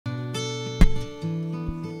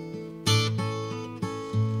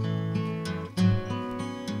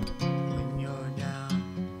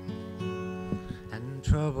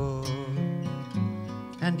trouble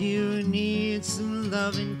and you need some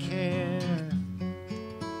love and care,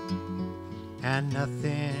 and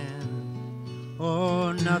nothing,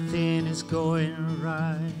 oh, nothing is going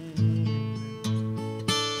right.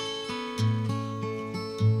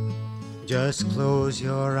 Just close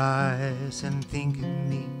your eyes and think of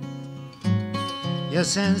me.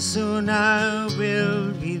 Yes, and soon I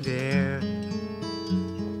will be there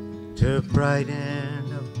to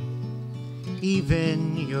brighten up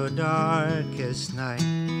even your darkest night.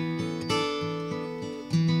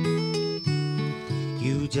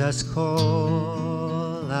 You just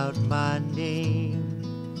call out my name,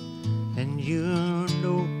 and you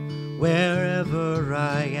know wherever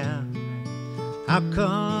I am, I'll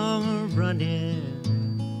come running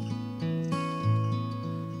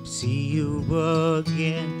to see you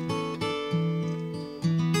again.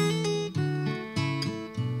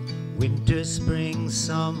 Winter, spring,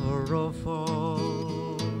 summer, or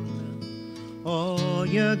fall, all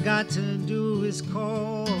you got to do is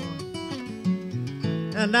call,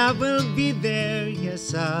 and I will be there,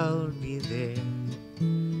 yes, I'll be there.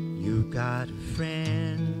 You got a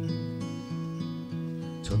friend,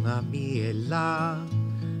 ton ami est là.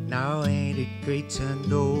 Now ain't it great to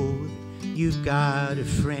know you got a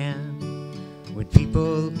friend when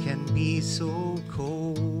people can be so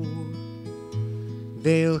cold?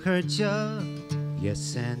 They'll hurt ya,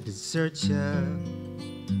 yes, and desert ya.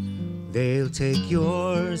 They'll take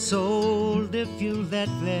your soul if you let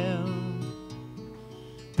them,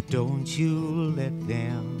 but don't you let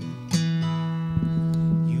them.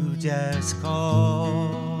 You just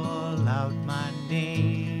call out my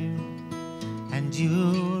name, and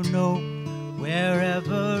you know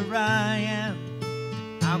wherever I am,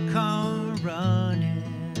 I'll come running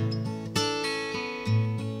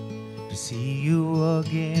to see you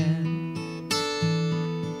again.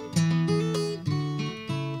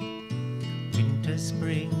 Winter,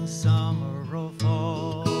 spring, summer, or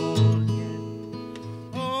fall,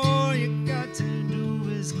 yeah. All you got to do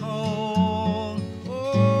is call.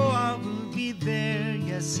 Oh, I will be there,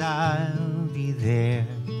 yes, I'll be there.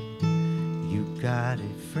 You got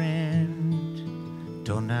a friend,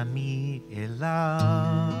 ton ami est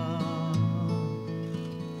là.